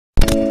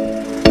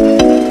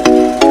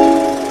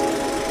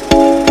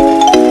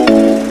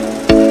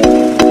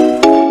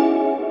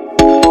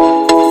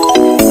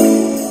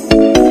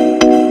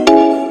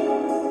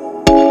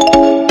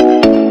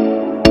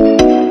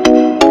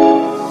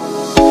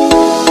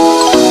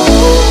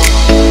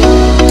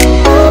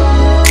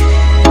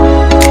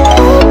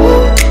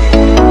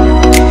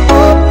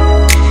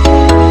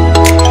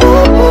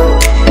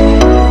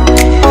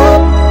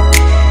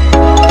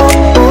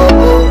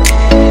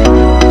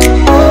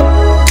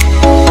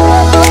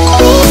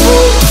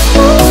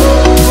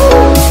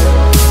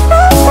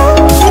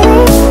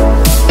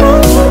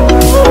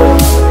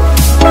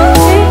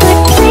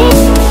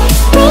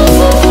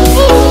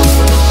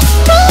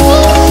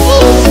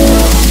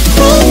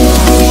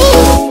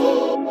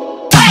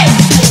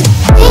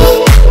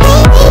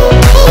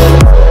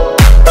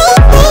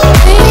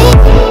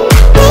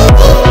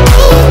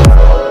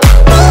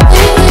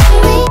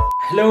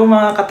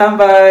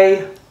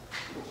katambay!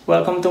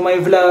 Welcome to my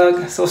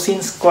vlog. So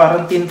since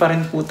quarantine pa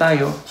rin po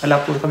tayo,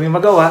 wala po kami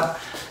magawa.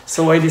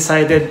 So I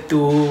decided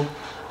to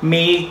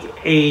make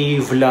a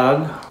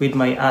vlog with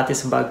my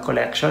ate's bag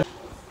collection.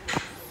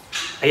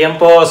 Ayan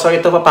po, so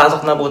ito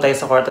papasok na po tayo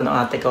sa kwarto ng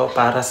ate ko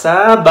para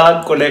sa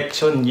bag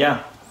collection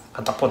niya.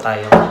 Katak po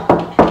tayo.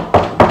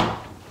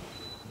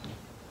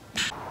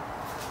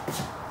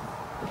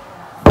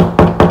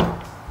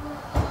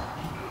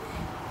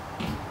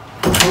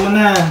 Ito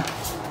na.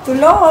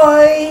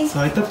 Tuloy!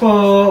 So ito po,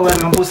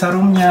 welcome po sa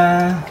room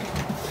niya.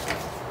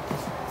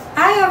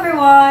 Hi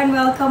everyone!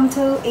 Welcome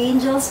to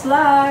Angel's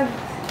Vlog!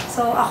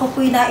 So ako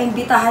po'y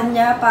naimbitahan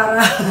niya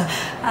para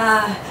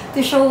to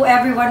show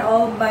everyone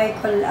all my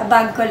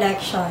bag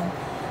collection.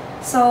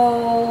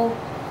 So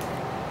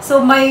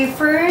my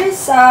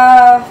first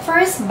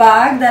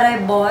bag that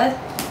I bought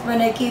when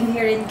I came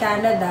here in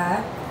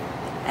Canada,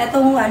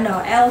 etong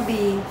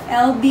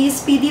LB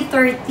Speedy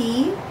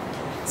 30.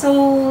 So,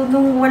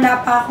 nung wala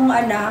pa akong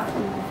anak,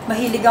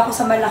 mahilig ako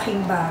sa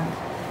malaking bag.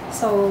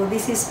 So,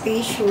 this is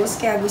spacious,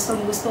 kaya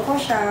gustong-gusto ko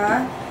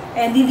siya.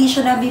 And hindi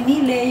siya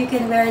nabimili. You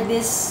can wear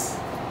this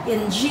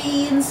in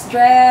jeans,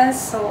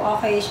 dress. So,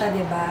 okay siya,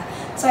 diba?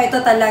 So,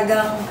 ito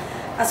talagang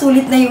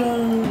sulit na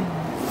yung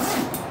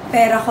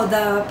pera ko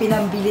na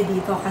pinambili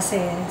dito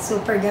kasi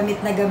super gamit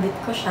na gamit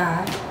ko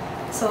siya.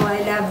 So,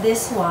 I love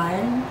this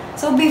one.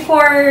 So,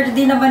 before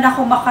di naman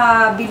ako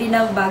makabili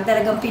ng bag,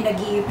 talagang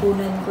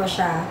pinag-iipunan ko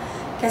siya.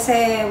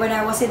 Kasi when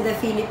I was in the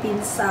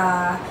Philippines,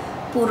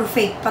 puro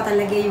fake pa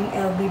talaga yung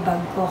LB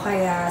bag ko.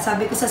 Kaya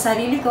sabi ko sa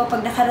sarili ko,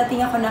 pag nakarating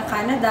ako ng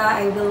Canada,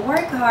 I will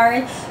work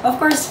hard. Of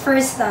course,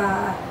 first,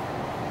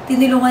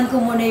 tinulungan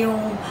ko muna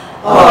yung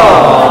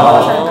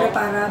syempre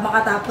para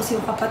makatapos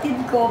yung kapatid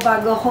ko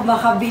bago ako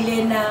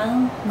makabili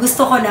ng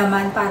gusto ko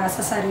naman para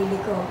sa sarili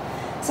ko.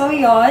 So,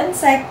 yon,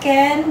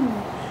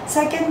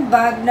 second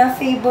bag na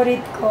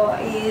favorite ko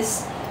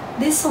is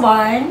this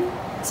one.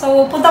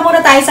 So, punta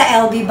muna tayo sa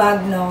LB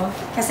bag, no?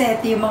 Kasi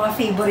ito yung mga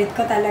favorite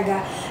ko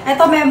talaga.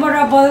 Ito,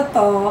 memorable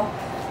to.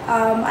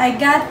 I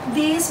got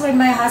this when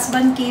my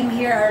husband came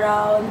here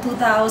around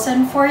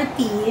 2014.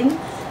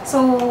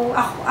 So,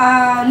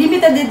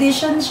 limited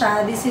edition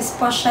siya. This is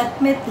pochette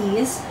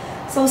métis.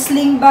 So,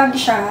 sling bag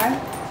siya.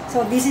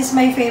 So, this is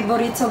my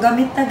favorite. So,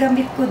 gamit na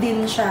gamit ko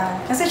din siya.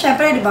 Kasi,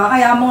 syempre, di ba,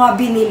 kaya mo nga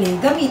binili,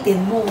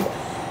 gamitin mo.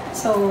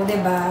 So, di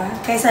ba,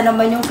 kaysa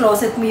naman yung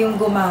closet mo yung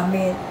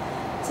gumamit.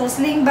 So,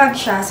 sling bag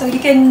siya. So, you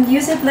can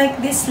use it like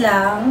this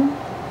lang.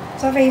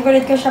 So,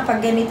 favorite ko siya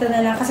pag ganito na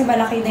lang kasi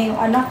malaki na yung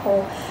anak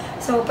ko.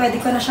 So, pwede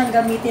ko na siyang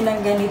gamitin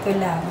ng ganito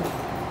lang.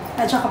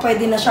 At saka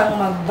pwede na siyang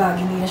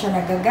mag-bag. Hindi na siya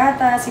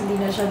nagagatas, hindi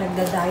na siya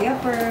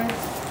nagda-diaper.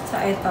 So,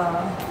 ito.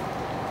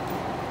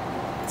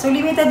 So,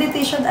 limited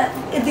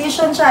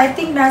edition siya. I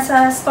think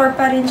nasa store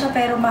pa rin siya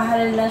pero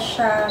mahal na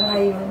siya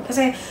ngayon.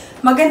 Kasi,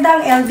 maganda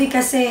ang LB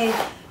kasi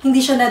hindi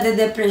siya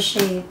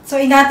nade-depreciate. So,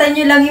 ingatan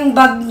nyo lang yung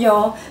bag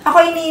nyo. Ako,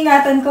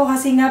 iniingatan ko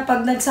kasi nga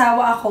pag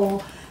nagsawa ako,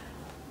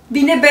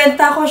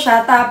 binibenta ko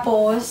siya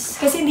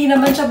tapos, kasi hindi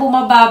naman siya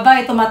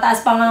bumababa, ito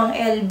mataas pa nga ang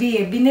LB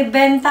eh.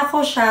 Binibenta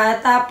ko siya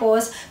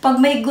tapos, pag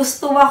may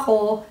gusto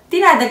ako,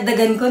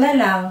 tinadagdagan ko na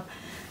lang.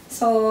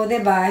 So,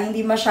 'di ba,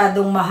 hindi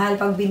masyadong mahal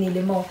pag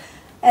binili mo.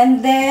 And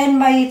then,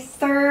 my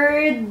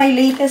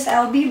latest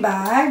LB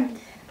bag.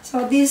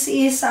 So, this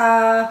is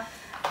a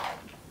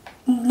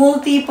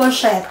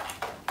multi-pochette.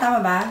 Tama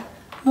ba?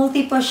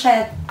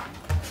 Multi-pochette.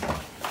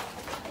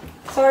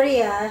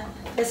 Sorry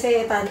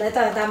kasi ito,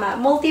 tama.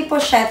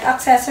 Multi-pochette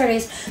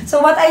accessories. So,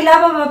 what I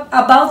love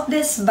about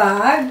this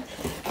bag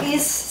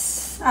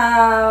is,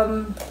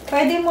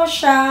 pwede mo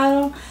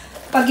siyang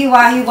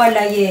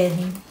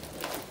pag-iwahiwalayin.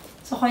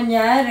 So,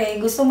 kunyari,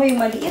 gusto mo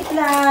yung maliit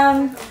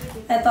lang.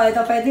 Ito,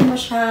 pwede mo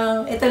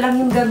siyang, ito lang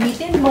yung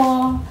gamitin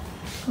mo.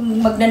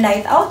 Kung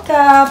magna-night out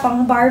ka,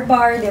 pang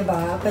bar-bar,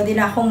 diba? Pwede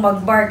na akong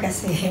mag-bar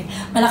kasi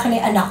malaki na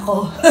yung anak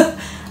ko.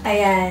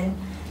 Ayan.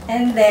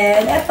 And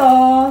then, ito,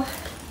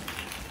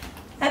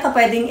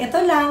 pwedeng ito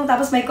lang.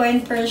 Tapos may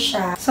coin purse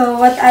siya. So,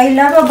 what I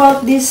love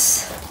about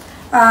this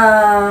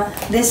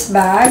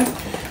bag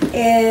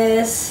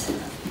is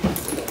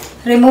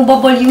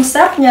removable yung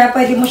strap niya.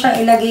 Pwede mo siyang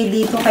ilagay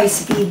dito kay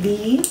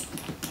Speedy.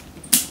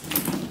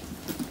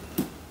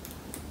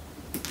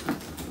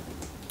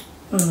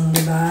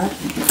 Diba?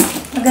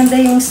 Maganda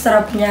yung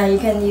strap niya. You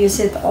can use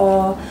it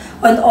on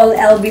all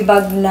LB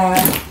bag na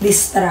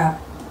this strap.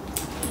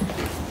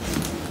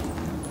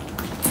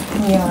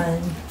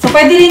 Yan. So,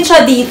 pwede rin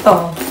siya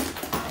dito.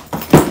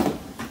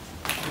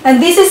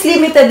 And this is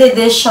limited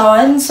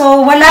edition.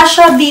 So, wala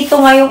siya dito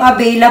ngayong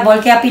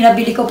available. Kaya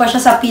pinabili ko pa siya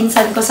sa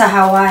pinsan ko sa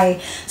Hawaii.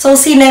 So,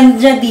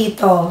 sinend niya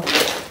dito.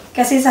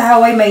 Kasi sa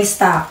Hawaii may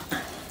stock.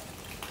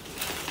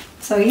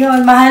 So,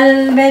 yun.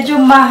 Medyo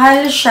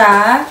mahal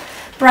siya.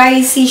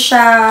 Pricey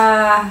siya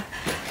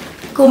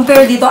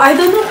compare dito. I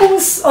don't know kung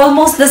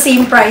almost the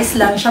same price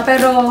lang siya.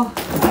 Pero,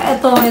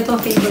 ito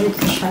favorite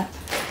ko siya.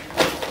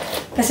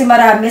 Kasi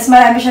marami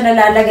siya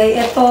nalalagay.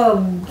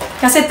 Ito,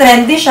 kasi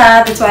trendy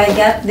siya. That's why I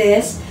got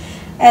this.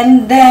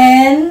 And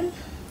then,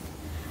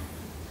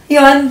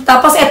 Yun.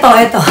 Tapos ito.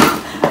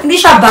 Hindi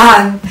siya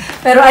bag.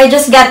 Pero I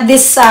just got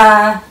this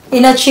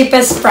in a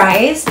cheapest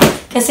price.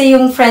 Kasi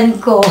yung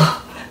friend ko,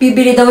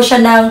 bibili daw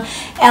siya ng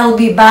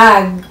LB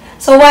bag.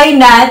 So why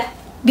not?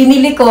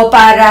 Binili ko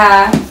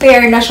para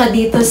pair na siya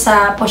dito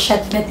sa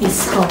pochette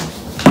métis ko.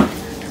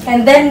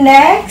 And then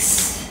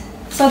next,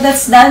 so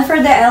that's done for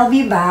the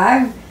LB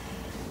bag.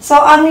 So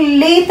ang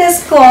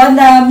latest ko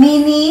na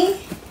mini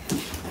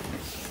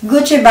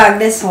Gucci bag,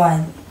 this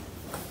one.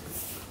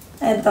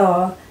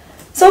 Ito.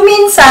 So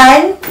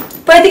minsan,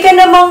 pwede ka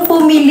namang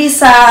pumili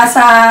sa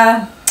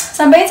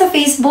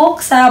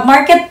Facebook, sa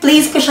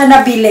marketplace ko siya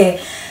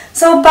nabili.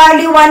 So,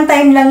 bali, one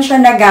time lang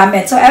siya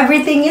nagamit. So,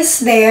 everything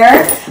is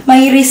there.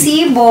 May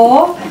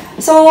resibo.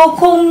 So,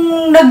 kung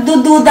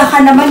nagdududa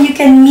ka naman, you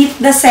can meet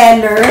the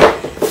seller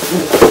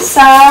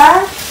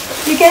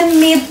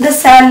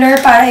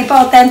para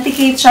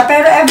ipa-authenticate siya.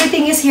 Pero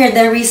everything is here.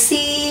 The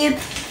receipt,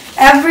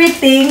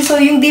 everything. So,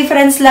 yung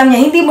difference lang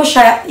niya,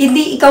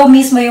 hindi ikaw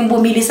mismo yung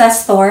bumili sa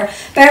store.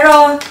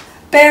 Pero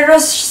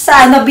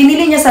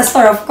binili niya sa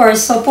store, of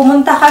course. So,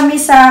 pumunta kami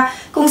sa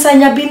kung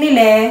saan niya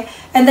binili.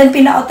 And then,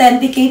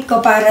 pina-authenticate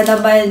ko para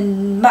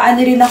naman,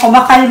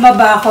 makalma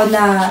ba ako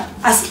na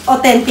as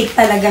authentic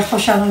talaga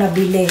ko siyang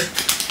nabili.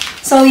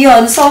 So,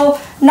 yun. So,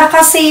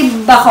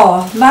 nakasave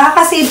ako.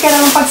 Makakasave ka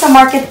naman pag sa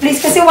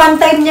marketplace. Kasi one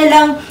time niya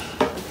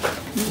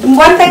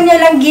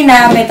lang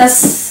ginamit.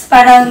 Tapos,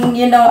 parang,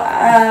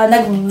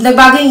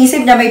 nagbago yung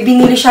isip niya. May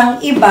binili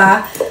siyang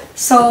iba.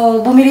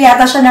 So, bumili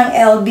yata siya ng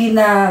LB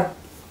na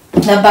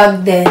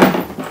bag din.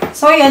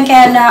 So, yun,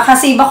 kaya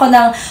nakasave ako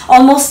ng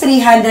almost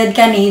 300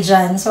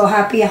 Canadian. So,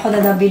 happy ako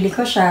na nabili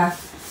ko siya.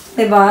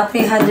 Diba?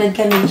 300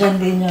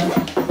 Canadian din yun.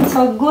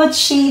 So,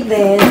 Gucci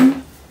din.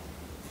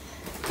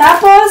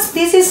 Tapos,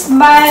 this is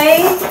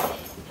my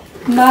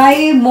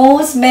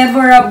most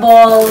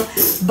memorable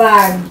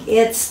bag.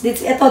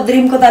 Ito,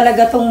 dream ko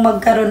talaga tong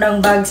magkaroon ng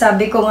bag.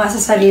 Sabi ko nga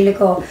sa sarili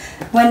ko,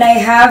 when I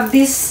have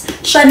this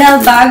Chanel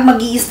bag,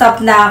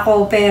 mag-i-stop na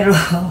ako. Pero,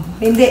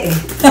 hindi eh.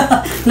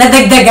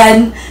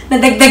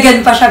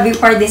 Nadagdagan pa siya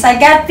before this.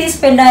 I got this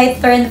when I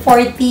turned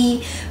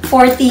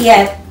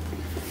 40th.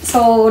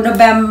 So,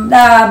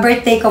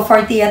 birthday ko,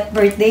 40th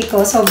birthday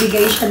ko. So,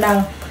 bigay siya ng...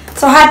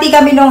 So, hati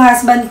kami nung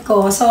husband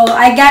ko. So,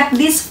 I got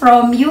this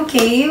from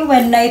UK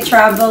when I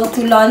traveled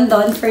to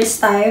London first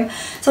time.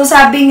 So,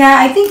 sabi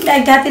nga, I think I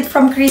got it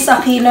from Chris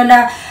Aquino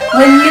na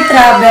when you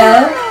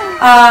travel,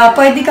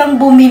 pwede kang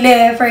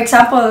bumili, for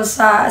example,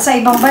 sa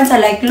ibang bansa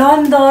like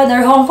London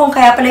or Hong Kong.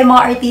 Kaya pala yung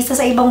mga artista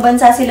sa ibang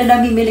bansa sila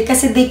namimili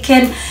kasi they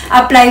can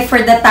apply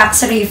for the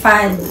tax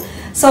refund.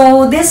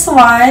 So, this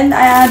one,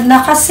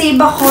 nakasave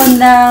ako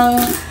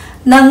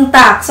ng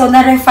tax. So,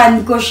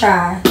 na-refund ko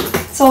siya.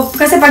 So,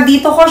 kasi pag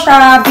dito ko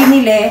siya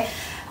binili,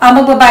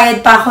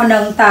 magbabayad pa ako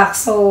ng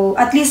tax. So,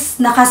 at least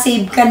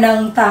nakasave ka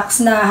ng tax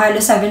na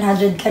halos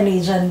 700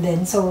 Canadian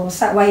din. So,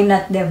 why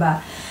not,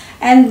 diba?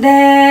 And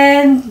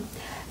then,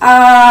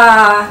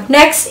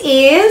 next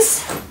is,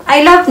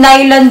 I love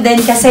nylon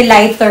din kasi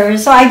lighter.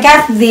 So, I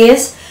got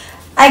this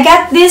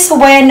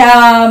when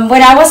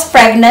I was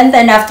pregnant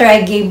and after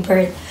I gave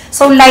birth.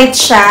 So, light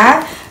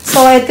siya.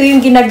 So, ito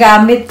yung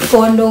ginagamit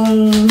ko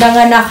nung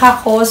nanganak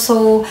ako.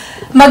 So,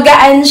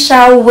 magaan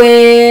siya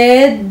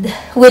with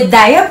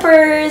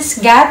diapers,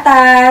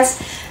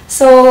 gatas.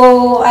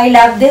 So, I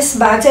love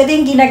this bag. So, ito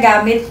yung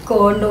ginagamit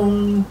ko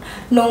nung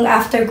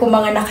after ko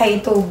mga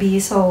kay Toby.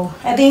 So,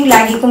 ito yung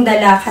lagi kong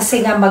dala kasi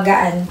nga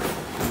magaan.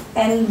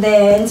 And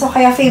then, so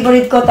kaya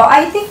favorite ko to.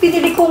 I think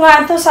pinili ko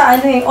nga to sa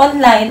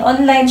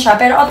online siya,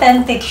 pero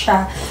authentic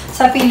siya.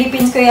 Sa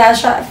Philippines ko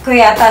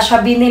yata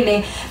siya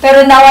binili.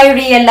 Pero now I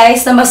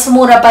realize na mas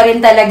mura pa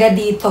rin talaga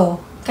dito.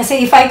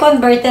 Kasi if I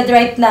converted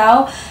right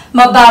now,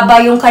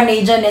 mababa yung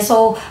Canadian eh.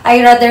 So,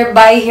 I rather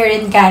buy here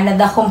in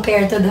Canada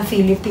compared to the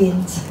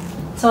Philippines.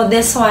 So,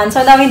 this one.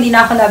 So, now hindi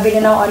na ako nabili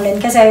ng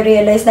online kasi I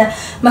realized na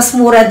mas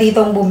mura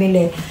ditong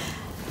bumili.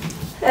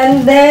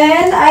 And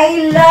then,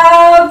 I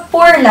love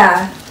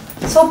Porla.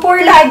 So,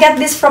 Porla, I got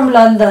this from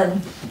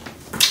London.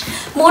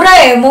 Mura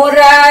eh.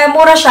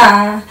 Mura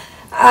siya.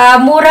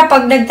 Mura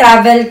pag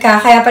nag-travel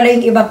ka. Kaya pala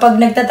yung iba, pag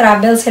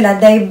nagta-travel sila,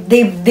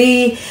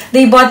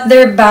 they bought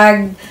their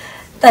bag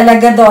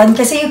talaga doon.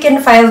 Kasi you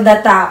can file the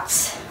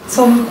tax.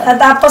 So,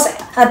 tapos,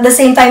 at the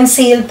same time,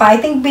 sale pa.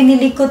 I think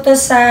binili ko to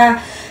sa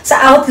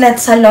outlet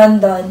sa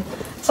London.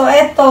 So,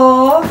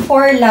 ito,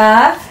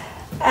 Porla.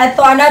 Ito,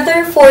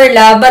 another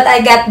Porla, but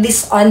I got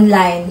this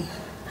online.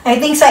 I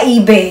think sa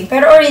eBay.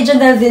 Pero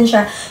original din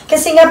siya.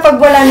 Kasi nga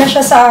pag wala na siya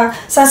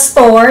sa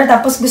store,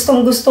 tapos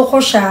gustong-gusto ko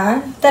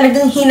siya,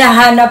 talagang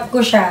hinahanap ko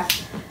siya.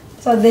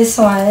 So, this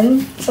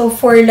one. So,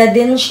 Porla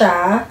din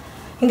siya.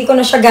 Hindi ko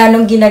na siya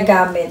ganong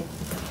ginagamit.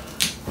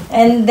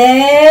 And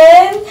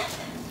then,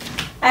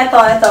 ito,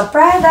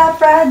 Prada.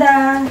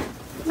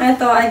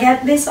 Ito, I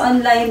got this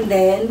online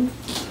din.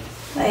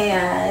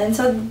 Ayan.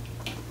 So,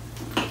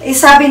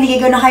 sabi, hindi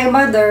ko na kay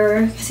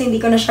mother kasi hindi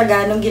ko na siya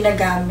ganong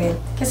ginagamit.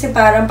 Kasi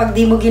parang pag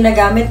di mo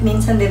ginagamit,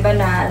 minsan, di ba,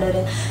 na ano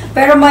rin.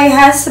 Pero my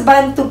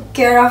husband took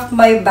care of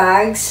my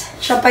bags.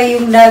 Siya pa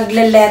yung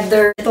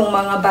nagle-leather itong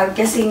mga bag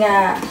kasi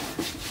nga,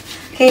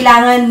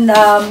 kailangan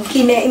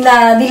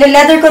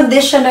nile-leather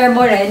conditioner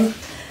mo rin.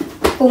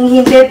 Kung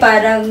hindi,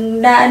 parang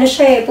na ano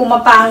siya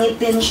pumapangit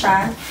din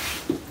siya.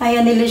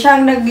 Ayan, siya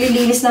ang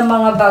naglilinis ng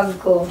mga bag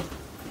ko.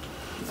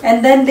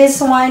 And then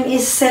this one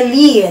is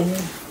Celine.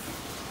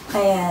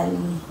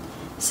 Ayan.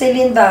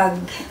 Celine bag.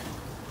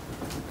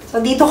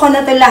 So, dito ko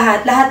na ito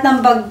lahat. Lahat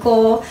ng bag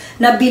ko,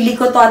 nabili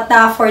ko to at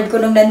na-afford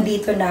ko nung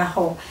nandito na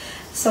ako.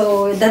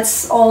 So,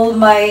 that's all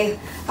my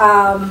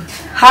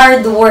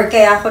hard work.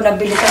 Kaya ako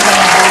nabili ko ng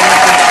bag.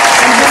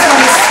 And this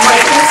one is my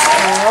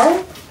XL.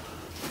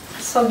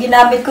 So,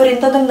 ginamit ko rin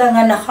to nung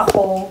nanganak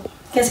ako.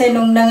 Kasi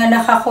nung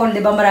nanganak ako,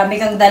 di ba, marami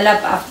kang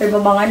dalap after mo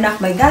manganak.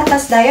 May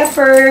gatas,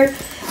 diaper.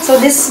 So,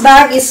 this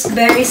bag is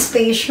very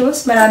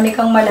spacious. Marami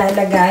kang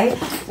malalagay.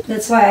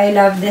 That's why I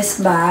love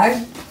this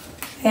bag.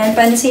 Ayan,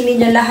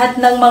 pansinin niyo, lahat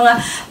ng mga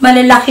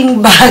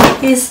malalaking bag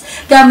is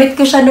gamit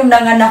ko siya nung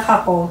nanganak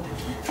ako.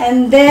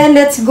 And then,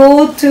 let's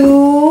go to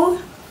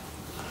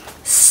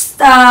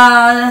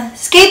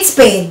skate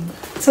spade.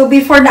 So,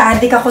 before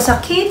na-addict ako sa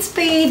skate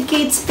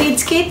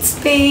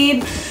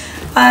spade.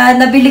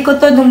 Nabili ko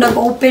to nung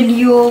nag-open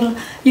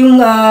yung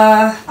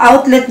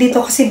outlet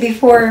dito kasi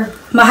before,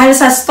 mahal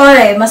sa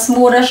store mas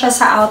mura siya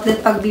sa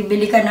outlet pag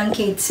bibili ka ng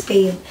Kate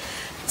Spade.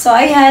 So,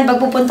 ayan,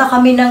 pagpupunta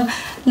kami ng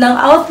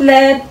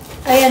outlet,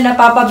 ayan,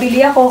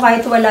 napapabili ako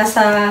kahit wala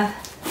sa,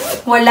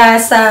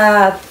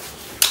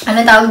 ano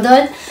tawag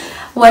doon?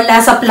 Wala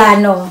sa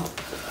plano.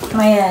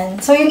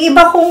 Ayan. So, yung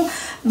iba kong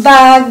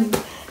bag,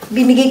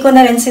 binigay ko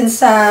na rin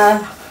since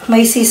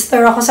may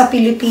sister ako sa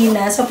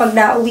Pilipinas. So, pag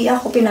nauwi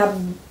ako,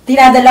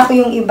 dinadala ko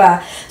yung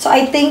iba. So,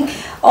 I think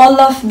all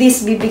of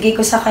this bibigay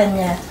ko sa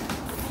kanya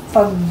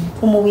pag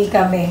umuwi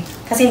kami.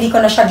 Kasi hindi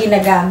ko na siya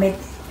ginagamit.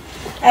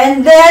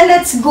 And then,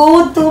 let's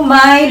go to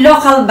my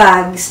local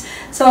bags.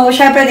 So,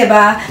 syempre,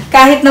 diba,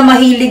 kahit na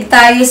mahilig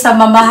tayo sa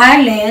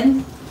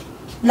mamahalin,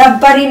 love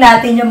pa rin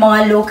natin yung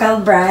mga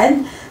local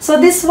brand.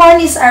 So, this one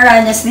is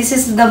Arañas. This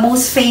is the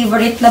most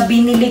favorite na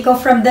binili ko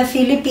from the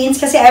Philippines.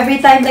 Kasi every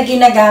time na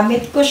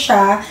ginagamit ko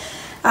siya,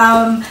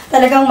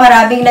 talagang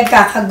maraming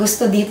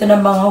nagkakagusto dito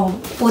ng mga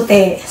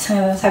puti. So,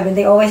 sabi,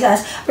 they always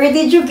ask, where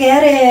did you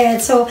get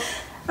it? So,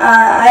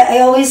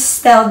 I always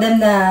tell them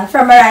na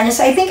from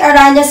Arañas. I think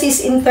Arañas is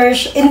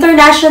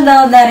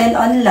international na rin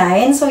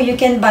online. So, you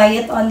can buy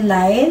it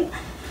online.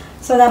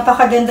 So,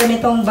 napakaganda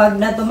nitong bag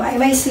na to.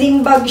 May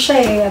sling bag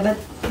siya but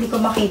hindi ko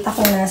makita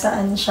kung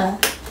nasaan siya.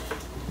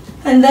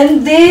 And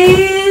then,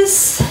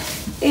 this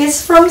is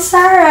from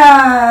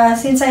Zara.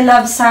 Since I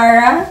love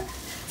Zara,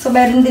 so,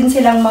 meron din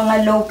silang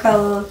mga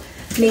local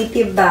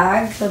native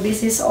bag. So,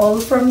 this is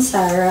all from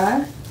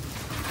Zara.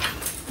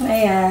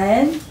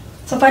 Ayan.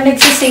 So, pag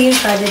nagsisale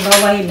siya, diba,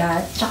 why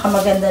not? Tsaka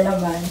maganda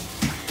naman.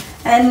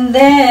 And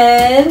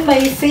then,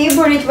 my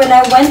favorite when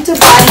I went to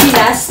Bali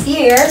last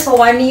year, so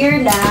 1 year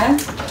na.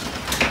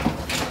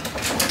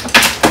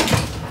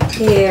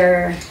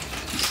 Here.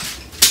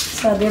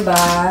 So, diba,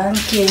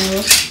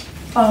 cute.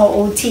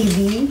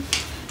 OTD.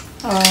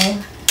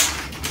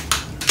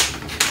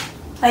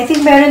 I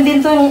think meron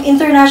din itong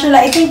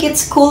international. I think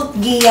it's Cult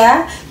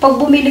Gia.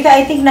 Pag bumili ka,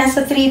 I think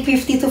nasa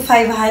 $350 to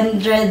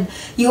 $500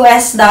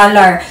 US.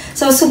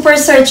 So, super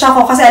search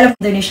ako kasi alam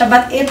ko doon siya.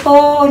 But ito,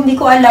 hindi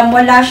ko alam.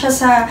 Wala siya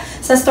sa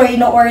store.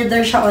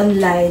 Ino-order siya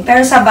online.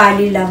 Pero sa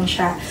Bali lang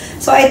siya.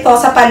 So, ito,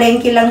 sa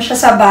palengke lang siya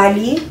sa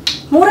Bali.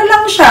 Mura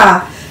lang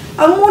siya.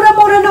 Ang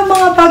mura-mura ng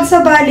mga bag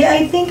sa Bali.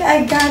 I think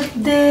I got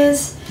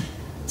this.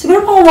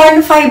 Siguro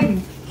mga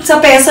 1,500 sa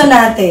peso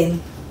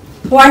natin.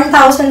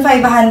 1,500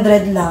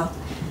 lang.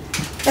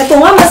 Ito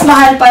nga, mas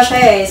mahal pa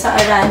siya sa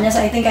Arañas.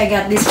 I think I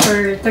got this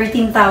for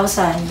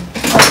 13,000.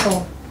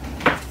 Ito.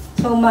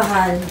 So,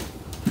 mahal.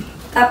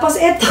 Tapos,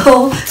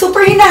 ito,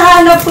 super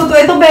hinahanap ko to.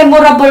 Ito,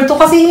 memorable to.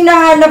 Kasi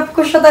hinahanap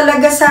ko siya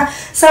talaga sa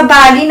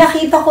Bali.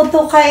 Nakita ko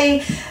to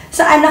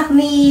sa anak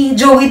ni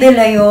Joey De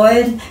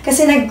Leon.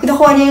 Kasi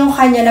nakuha niya yung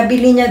kanya.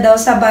 Nabili niya daw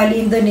sa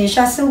Bali,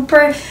 Indonesia.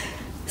 Super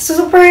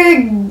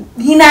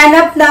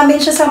hinanap namin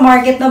siya sa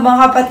market ng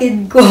mga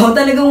kapatid ko.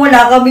 Talagang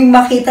wala kaming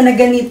makita na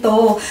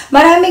ganito.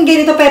 Maraming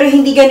ganito pero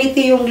hindi ganito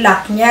yung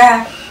lock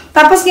niya.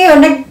 Tapos ngayon,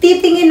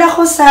 nagtitingin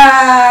ako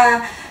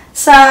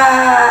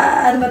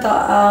ano ba to?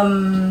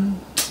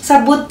 Sa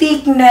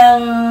boutique ng,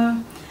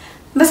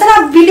 basta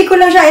nabili ko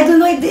lang siya. I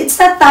don't know, it's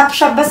not top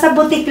shop. Basta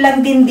boutique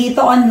lang din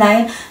dito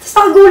online. Tapos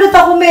nagulat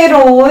ako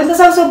meron.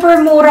 Tapos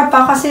super mura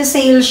pa kasi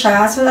sale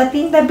siya. So I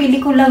think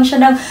nabili ko lang siya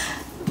ng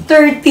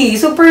 30.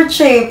 Super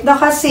cheap.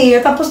 Naka-sale.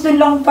 Tapos dun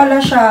lang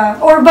pala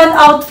siya. Urban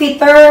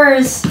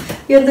Outfitters.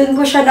 Yun, dun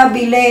ko siya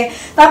nabili.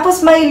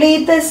 Tapos my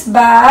latest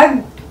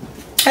bag.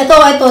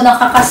 Ito,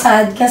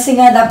 nakakasad. Kasi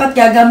nga, dapat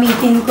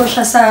gagamitin ko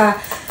siya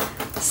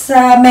sa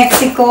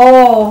Mexico.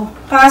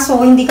 Kaso,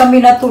 hindi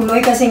kami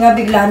natuloy kasi nga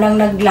bigla nang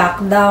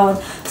nag-lockdown.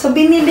 So,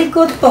 binili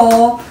ko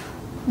to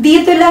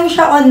dito lang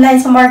siya online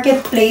sa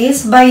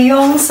marketplace,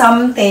 Bayong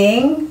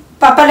something.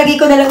 Papalagay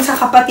ko na lang sa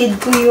kapatid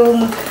ko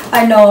yung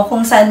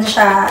kung saan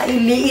siya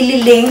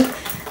ililink.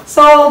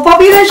 So,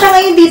 popular siya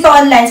ngayon dito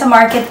online sa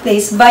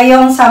marketplace,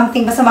 Bayong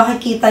something, basta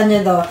makikita nyo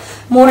do.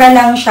 Mura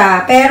lang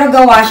siya, pero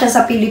gawa siya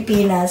sa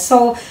Pilipinas.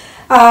 So,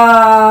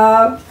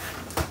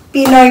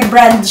 Pinoy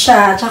brand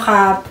siya,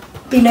 tsaka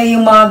Pinoy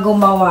yung mga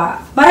gumawa.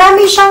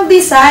 Marami siyang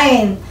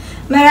design.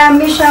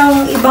 Marami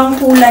siyang ibang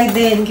kulay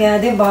din. Kaya,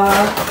 diba,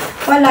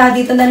 wala,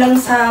 dito na lang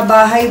sa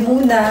bahay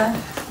muna.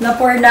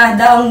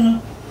 Napornada ang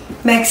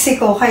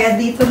Mexico. Kaya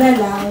dito na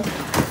lang.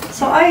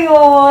 So,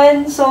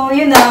 ayun. So,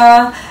 yun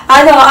na.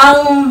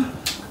 Ang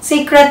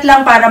secret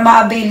lang para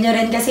ma-avail nyo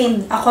rin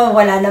kasi ako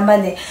wala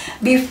naman eh.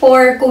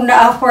 Before, kung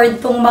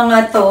na-afford tong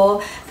mga to,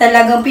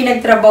 talagang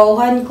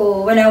pinagtrabahuhan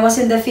ko. When I was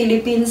in the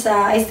Philippines,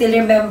 I still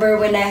remember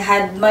when I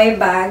had my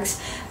bags,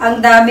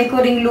 ang dami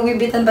ko ring Louis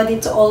Vuitton but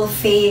it's all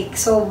fake.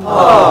 So,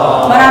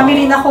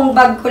 marami rin akong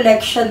bag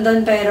collection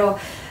doon pero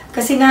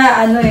kasi nga,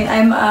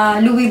 I'm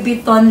a Louis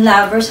Vuitton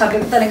lover. Sabi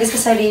ko talaga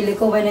sa sarili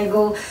ko, when I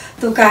go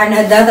to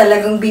Canada,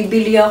 talagang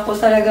bibili ako.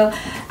 Talagang,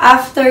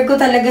 after ko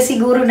talaga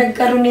siguro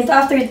nagkaroon nito,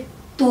 after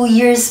 2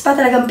 years pa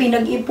talagang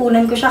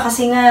pinag-ipunan ko siya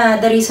kasi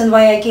nga the reason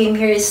why I came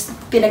here is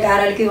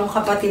pinag-aral ko yung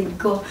kapatid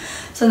ko.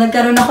 So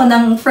nagkaroon ako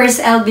ng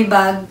first LV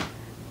bag.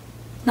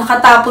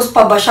 Nakatapos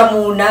pa ba siya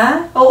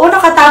muna? Oo,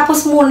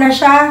 nakatapos muna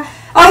siya.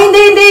 Oh,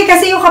 hindi.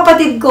 Kasi yung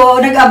kapatid ko,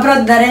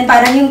 nag-abroad na rin.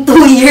 Parang yung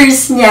 2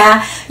 years niya,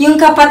 yung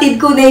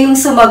kapatid ko na yung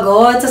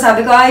sumagot. So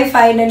sabi ko, ay,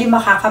 finally,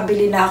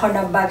 makakabili na ako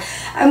ng bag.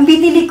 Ang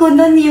binili ko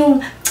nun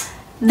yung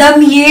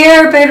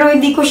damier, pero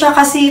hindi ko siya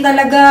kasi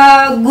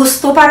talaga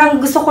gusto.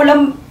 Parang gusto ko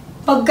lang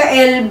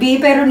pagka-LB,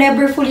 pero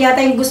never full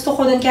yata yung gusto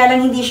ko nun, kaya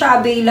lang hindi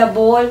siya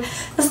available.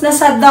 Tapos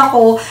nasad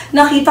ako,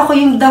 nakita ko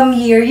yung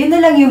damier, yun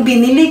na lang yung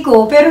binili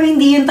ko, pero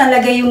hindi yun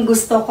talaga yung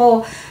gusto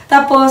ko.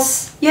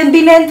 Tapos, yun,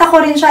 binenta ko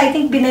rin siya. I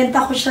think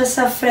binenta ko siya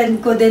sa friend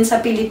ko din sa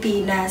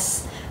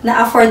Pilipinas.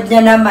 Na-afford niya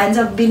naman.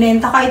 So,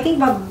 binenta ko. I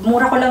think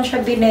mura ko lang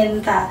siya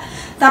binenta.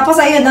 Tapos,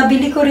 ayun,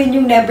 nabili ko rin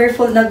yung never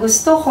full na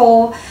gusto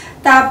ko.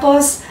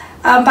 Tapos,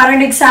 parang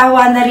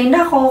nagsawa na rin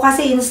ako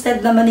kasi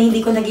instead naman na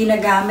hindi ko na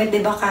ginagamit,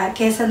 diba,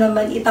 kesa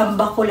naman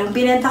itambak ko lang.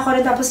 Binenta ko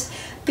rin tapos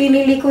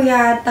pinili ko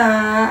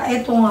yata,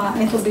 ito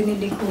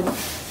binili ko.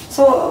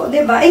 So,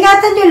 diba,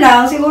 ingatan nyo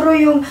lang, siguro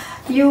yung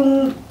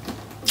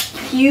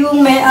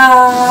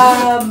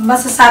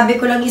masasabi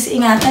ko lang is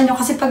ingatan nyo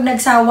kasi pag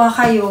nagsawa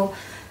kayo,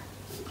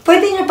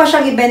 pwede nyo pa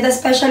siyang ibenta,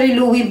 especially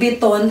Louis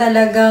Vuitton,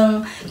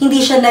 talagang hindi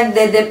siya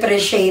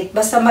nagde-depreciate.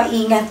 Basta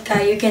maingat ka,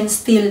 you can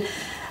still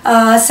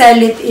sell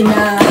it in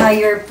a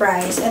higher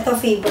price. Ito,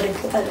 favorite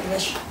ko talaga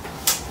siya.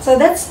 So,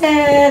 that's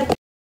it.